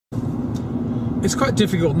it's quite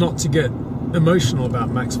difficult not to get emotional about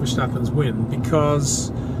Max Verstappen's win,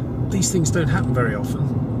 because these things don't happen very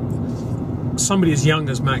often. Somebody as young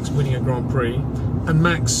as Max winning a Grand Prix, and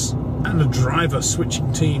Max and a driver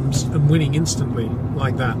switching teams and winning instantly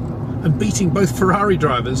like that, and beating both Ferrari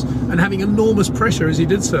drivers and having enormous pressure as he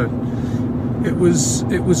did so. It was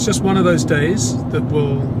just one of those days that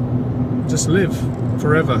will just live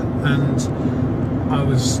forever, and I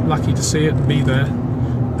was lucky to see it and be there.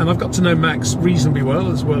 And I've got to know Max reasonably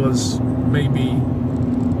well as maybe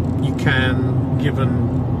you can,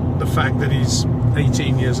 given the fact that he's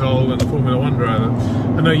 18 years old and a Formula One driver.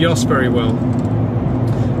 I know Jos very well,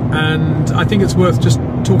 and I think it's worth just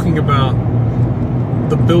talking about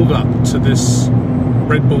the build-up to this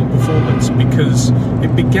Red Bull performance, because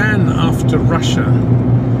it began after Russia,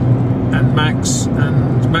 and Max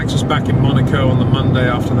was back in Monaco on the Monday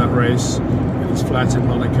after that race in his flat in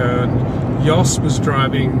Monaco, and Jos was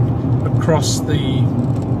driving across the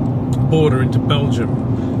border into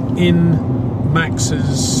Belgium in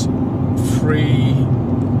Max's free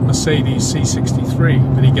Mercedes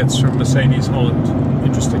C63 that he gets from Mercedes Holland,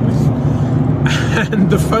 interestingly. And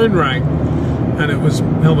the phone rang, and it was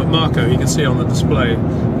Helmut Marko, you can see on the display,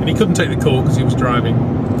 and he couldn't take the call because he was driving,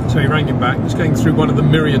 so he rang him back. He was going through one of the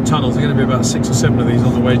myriad tunnels. There are going to be about 6 or 7 of these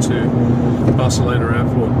on the way to Barcelona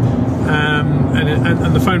airport,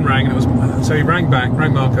 and the phone rang, and it was, so he rang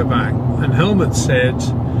Marko back, and Helmut said,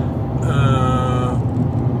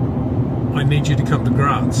 I need you to come to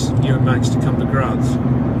Graz, you and Max to come to Graz.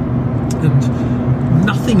 And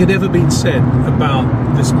nothing had ever been said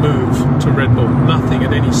about this move to Red Bull, nothing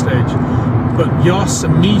at any stage. But Jos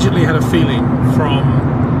immediately had a feeling from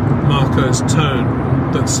Marko's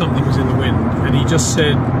tone that something was in the wind, and he just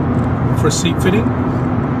said, for a seat fitting,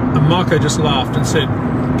 and Marko just laughed and said,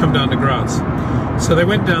 come down to Graz. So they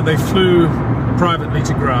went down, they flew privately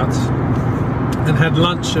to Graz and had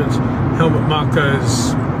lunch at Helmut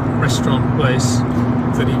Marko's restaurant place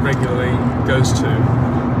that he regularly goes to.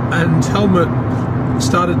 And Helmut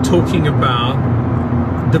started talking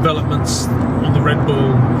about developments on the Red Bull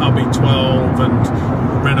RB12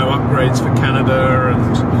 and Renault upgrades for Canada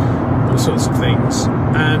and all sorts of things.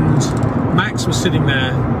 And Max was sitting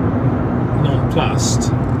there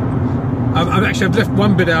nonplussed. I've left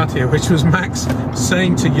one bit out here, which was Max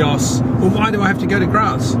saying to Jos, well, why do I have to go to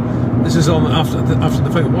Graz? This is on after the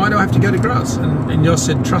phone. Why do I have to go to Graz? And Jos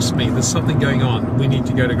said, trust me, there's something going on. We need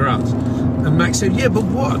to go to Graz. And Max said, yeah, but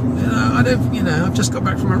what? I've just got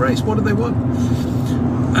back from a race. What do they want?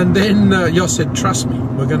 And then Jos said, trust me,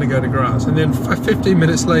 we're going to go to Graz. And then 15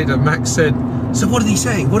 minutes later, Max said, so what did he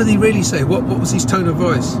say? What did he really say? What was his tone of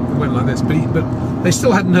voice? It went like this, but they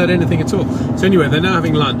still hadn't heard anything at all. So anyway, they're now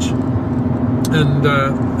having lunch. And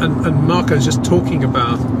Marko's just talking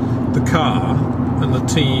about the car and the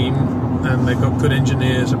team, and they've got good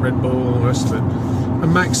engineers at Red Bull and all the rest of it.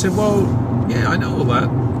 And Max said, well, yeah, I know all that.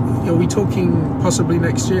 Are we talking possibly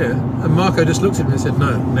next year? And Marko just looked at him and said,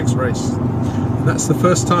 no, next race. And that's the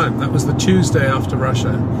first time. That was the Tuesday after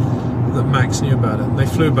Russia that Max knew about it. And they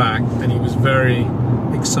flew back, and he was very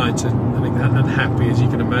excited and happy, as you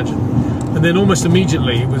can imagine. And then almost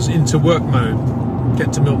immediately it was into work mode.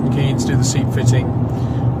 Get to Milton Keynes, do the seat fitting,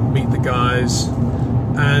 meet the guys,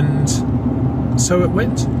 and so it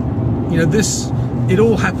went. You know, it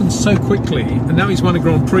all happened so quickly, and now he's won a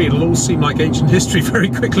Grand Prix. It'll all seem like ancient history very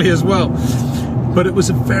quickly as well. But it was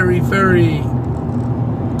a very, very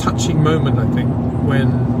touching moment, I think,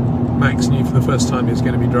 when Max knew for the first time he was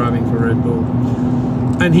going to be driving for Red Bull.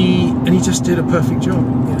 And he just did a perfect job.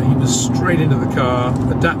 You know, he was straight into the car,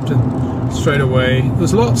 adapted straight away.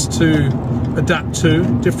 There's lots to adapt to,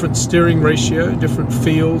 different steering ratio, different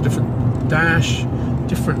feel, different dash,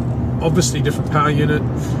 obviously different power unit,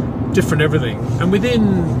 different everything. And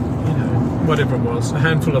within, whatever it was, a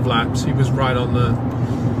handful of laps, he was right on the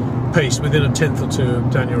pace, within a tenth or two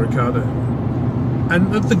of Daniel Ricciardo.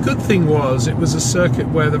 And the good thing was, it was a circuit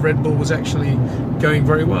where the Red Bull was actually going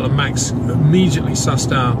very well, and Max immediately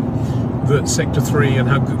sussed out that Sector 3 and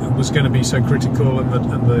how it was going to be so critical, and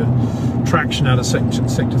the traction out of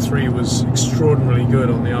Sector 3 was extraordinarily good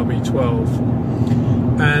on the RB12.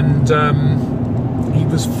 And he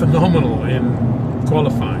was phenomenal in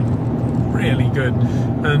qualifying, really good.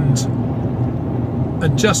 And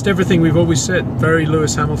just everything we've always said, very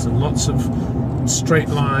Lewis Hamilton, lots of straight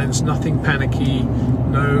lines, nothing panicky,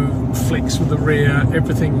 no flicks with the rear,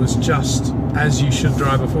 everything was just as you should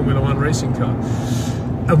drive a Formula One racing car.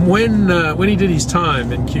 And when he did his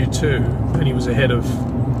time in Q2 and he was ahead of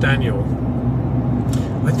Daniel,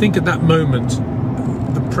 I think at that moment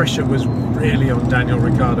the pressure was really on Daniel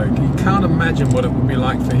Ricciardo. You can't imagine what it would be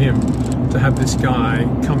like for him to have this guy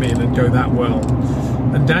come in and go that well.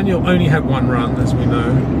 And Daniel only had one run, as we know,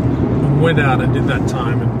 and went out and did that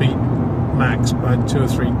time and beat Max by 2 or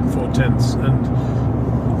 3, 4 tenths.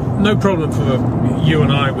 And no problem for you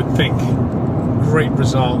and I would think, great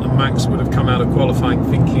result, and Max would have come out of qualifying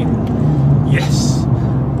thinking, yes.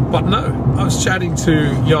 But no, I was chatting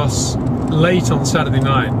to Jos late on Saturday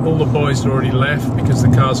night. All the boys had already left because the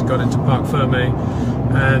cars had got into Parc Ferme,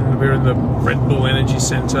 and we were in the Red Bull Energy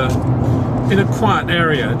Centre in a quiet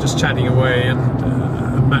area, just chatting away.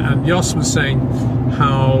 And Jos was saying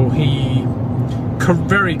how he,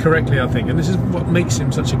 very correctly I think, and this is what makes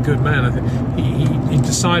him such a good man, I think, he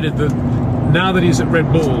decided that now that he's at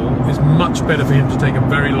Red Bull, it's much better for him to take a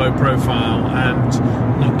very low profile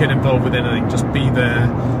and not get involved with anything, just be there,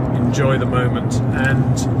 enjoy the moment,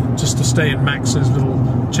 and just to stay in Max's little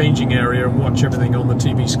changing area and watch everything on the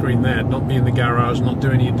TV screen there, not be in the garage, not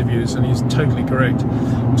do any interviews. And he's totally correct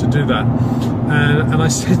to do that. And I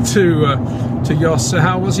said to Jos, so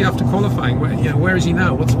how was he after qualifying? Where is he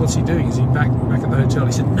now? What's he doing? Is he back at the hotel?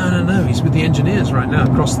 He said, no, he's with the engineers right now,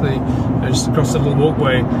 across the just across the little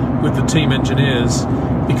walkway with the team engineers,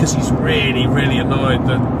 because he's really annoyed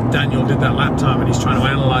that Daniel did that lap time, and he's trying to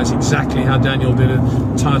analyse exactly how Daniel did it,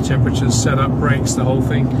 tyre temperatures, setup, brakes, the whole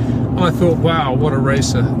thing. And I thought, wow, what a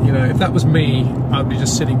racer. If that was me, I'd be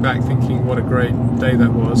just sitting back thinking what a great day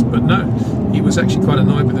that was. But no, he was actually quite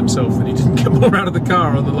annoyed with himself that he didn't get more out of the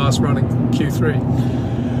car on the last run in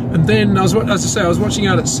Q3. And then, as I say, I was watching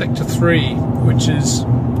out at Sector 3, which is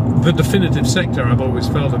the definitive sector, I've always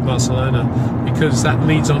felt, at Barcelona, because that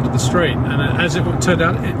leads onto the straight. And as it turned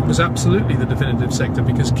out, it was absolutely the definitive sector,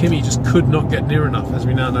 because Kimi just could not get near enough, as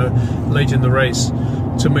we now know, late in the race,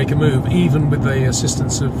 to make a move, even with the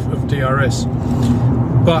assistance of DRS.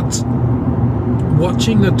 But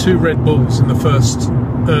watching the two Red Bulls in the first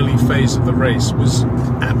early phase of the race was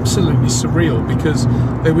absolutely surreal, because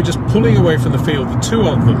they were just pulling away from the field, the two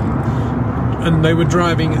of them, and they were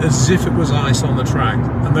driving as if it was ice on the track.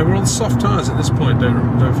 And they were on soft tyres at this point,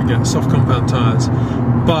 don't forget, soft compound tyres.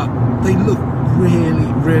 But they looked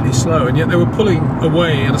really slow, and yet they were pulling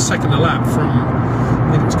away at a second a lap from,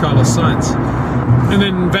 I think it was Carlos Sainz. And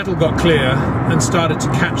then Vettel got clear and started to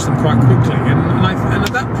catch them quite quickly. And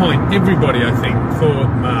at that point, everybody, I think, thought,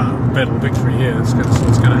 Vettel victory here, that's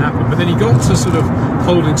what's going to happen. But then he got to sort of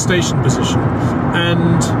holding station position,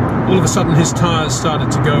 and all of a sudden his tyres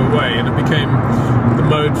started to go away, and it became the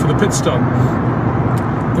mode for the pit stop.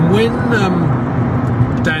 And when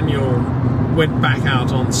Daniel went back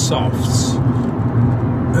out on softs,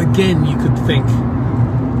 again you could think,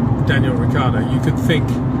 Daniel Ricciardo, you could think,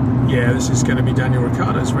 yeah, this is going to be Daniel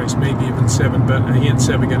Ricciardo's race, maybe even Seb, but he and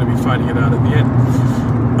Seb are going to be fighting it out at the end.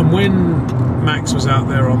 And when Max was out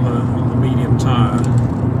there on the medium tyre,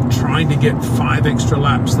 trying to get 5 extra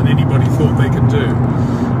laps than anybody thought they could do,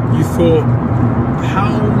 you thought,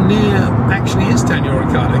 how near actually is Daniel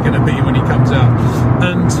Ricciardo going to be when he comes out?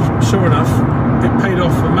 And sure enough, it paid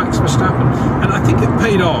off for Max Verstappen. And I think it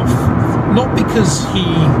paid off not because he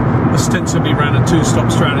ostensibly ran a 2-stop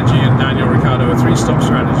strategy and Daniel Ricciardo a 3-stop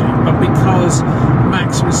strategy, but because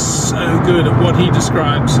Max was so good at what he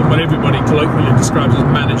describes, and what everybody colloquially describes as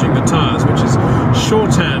managing the tyres, which is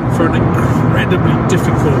shorthand for an incredibly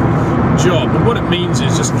difficult job. And what it means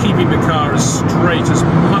is just keeping the car as straight as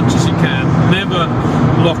much as you can, never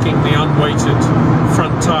locking the unweighted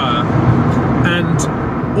front tyre,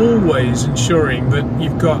 and always ensuring that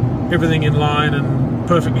you've got everything in line and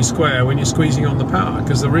perfectly square when you're squeezing on the power,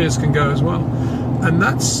 because the rears can go as well. And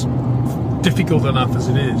that's difficult enough as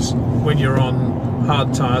it is when you're on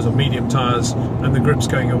hard tyres or medium tyres and the grip's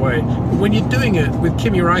going away. But when you're doing it with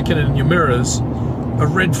Kimi Räikkönen in your mirrors, a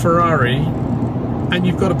red Ferrari, and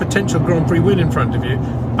you've got a potential Grand Prix win in front of you,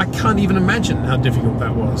 I can't even imagine how difficult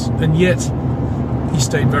that was. And yet he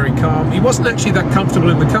stayed very calm. He wasn't actually that comfortable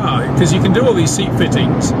in the car, because you can do all these seat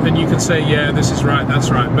fittings and you can say, yeah, this is right, that's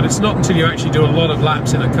right, but it's not until you actually do a lot of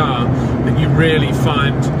laps in a car that you really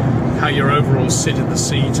find how your overalls sit in the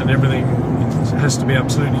seat and everything has to be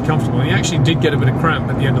absolutely comfortable. And he actually did get a bit of cramp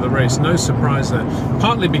at the end of the race, no surprise there,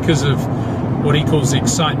 partly because of what he calls the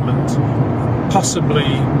excitement, possibly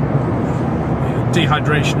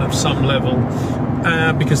dehydration of some level,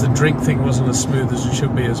 because the drink thing wasn't as smooth as it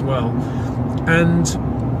should be as well, and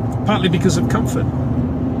partly because of comfort.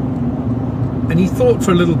 And he thought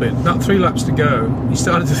for a little bit, about 3 laps to go, he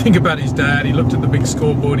started to think about his dad. He looked at the big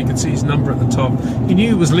scoreboard, he could see his number at the top. He knew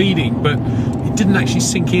he was leading, but it didn't actually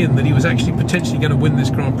sink in that he was actually potentially going to win this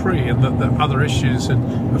Grand Prix, and that the other issues had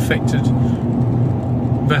affected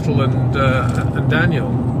Vettel and Daniel.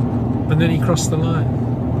 And then he crossed the line.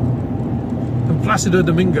 And Placido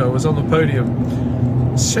Domingo was on the podium,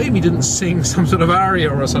 shame he didn't sing some sort of aria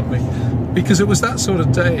or something, because it was that sort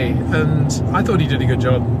of day, and I thought he did a good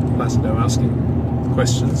job, Lassado, asking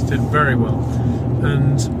questions, did very well.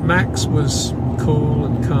 And Max was cool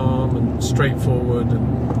and calm and straightforward,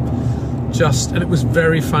 and it was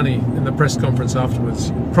very funny in the press conference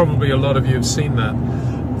afterwards. Probably a lot of you have seen that.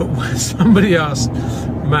 But when somebody asked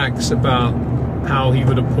Max about how he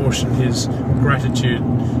would apportion his gratitude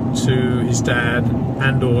to his dad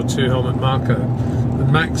and or to Helmut Marko,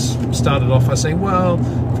 and Max started off by saying, well,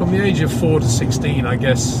 from the age of 4 to 16, I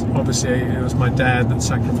guess, obviously it was my dad that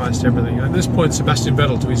sacrificed everything. And at this point, Sebastian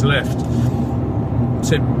Vettel, to his left,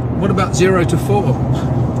 said, what about 0 to 4?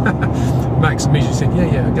 Max immediately said,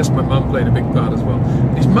 yeah, I guess my mum played a big part as well.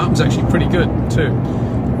 His mum's actually pretty good too,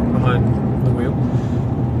 behind the wheel.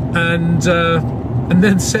 And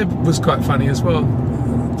then Seb was quite funny as well.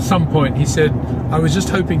 At some point he said, I was just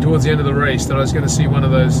hoping towards the end of the race that I was going to see one of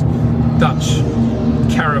those Dutch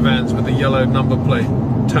caravans with a yellow number plate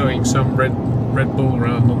towing some Red Bull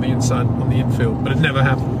around on the inside, on the infield, but it never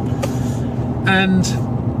happened. And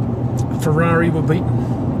Ferrari were beaten.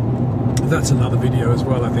 That's another video as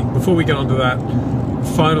well, I think. Before we get on to that,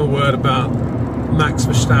 final word about Max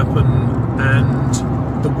Verstappen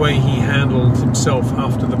and the way he handled himself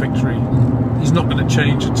after the victory. He's not going to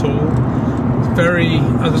change at all. Very,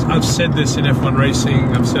 I've said this in F1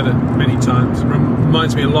 racing, I've said it many times. It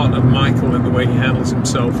reminds me a lot of Michael in the way he handles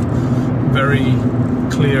himself. Very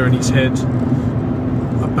clear in his head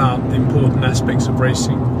about the important aspects of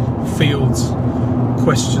racing. Fields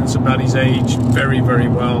questions about his age very, very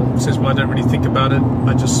well. He says, well, I don't really think about it,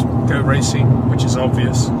 I just go racing, which is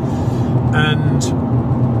obvious. And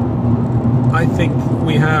I think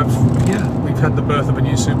we've had the birth of a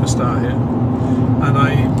new superstar here,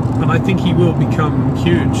 and I think he will become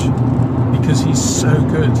huge because he's so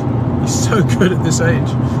good. He's so good at this age.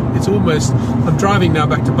 It's almost, I'm driving now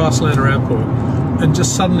back to Barcelona airport, and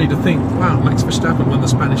just suddenly to think, wow, Max Verstappen won the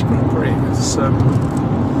Spanish Grand Prix. It's,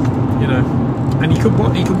 you know, and he could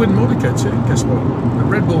win Monaco too. Guess what? The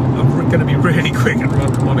Red Bull are going to be really quick at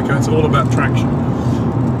Monaco. It's all about traction.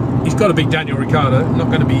 He's got to beat Daniel Ricciardo. Not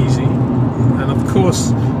going to be easy. And of course,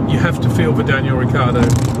 you have to feel for Daniel Ricciardo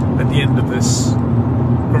at the end of this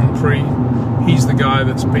Grand Prix. He's the guy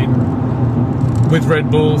that's been with Red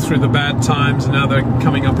Bull through the bad times, and now they're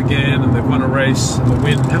coming up again, and they've won a race, and the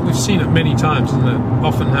win. And we've seen it many times, and it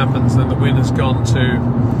often happens that the win has gone to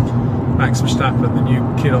Max Verstappen, the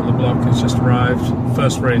new kid on the block who's just arrived,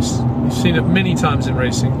 first race. You've seen it many times in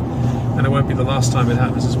racing, and it won't be the last time it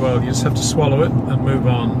happens as well. You just have to swallow it and move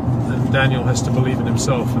on, and Daniel has to believe in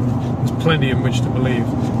himself, and there's plenty in which to believe,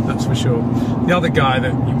 that's for sure. The other guy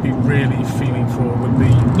that you'd be really feeling for would be,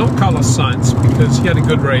 not Carlos Sainz, because he had a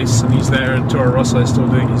good race and he's there, and Toro Rosso is still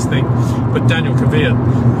doing his thing, but Daniel Kvyat,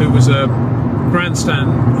 who was a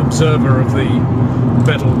grandstand observer of the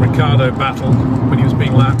Vettel-Ricciardo battle when he was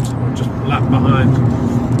being lapped, or just lapped behind,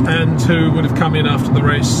 and who would have come in after the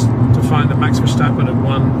race to find that Max Verstappen had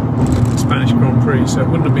won the Spanish Grand Prix. So it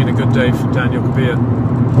wouldn't have been a good day for Daniel Kvyat.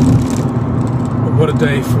 But what a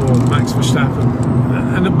day for Max Verstappen.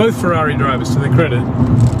 And both Ferrari drivers, to their credit,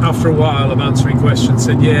 after a while of answering questions,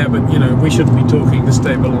 said, yeah, but you know, we shouldn't be talking, this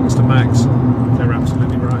day belongs to Max. And they're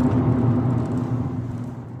absolutely right.